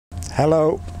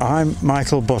Hello, I'm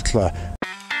Michael Butler.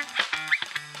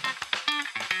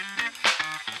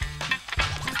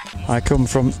 I come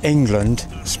from England,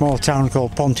 a small town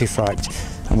called Pontefract,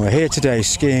 and we're here today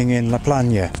skiing in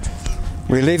Plagne.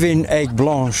 We live in Aigues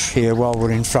Blanches here while we're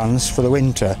in France for the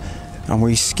winter, and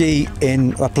we ski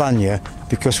in Plagne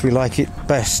because we like it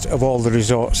best of all the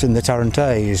resorts in the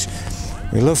Tarentaise.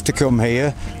 We love to come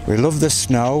here, we love the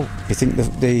snow, we think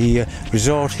the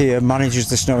resort here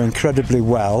manages the snow incredibly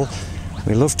well.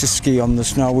 We love to ski on the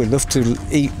snow, we love to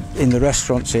eat in the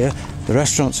restaurants here. The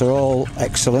restaurants are all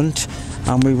excellent,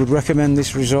 and we would recommend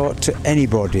this resort to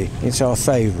anybody. It's our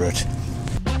favourite.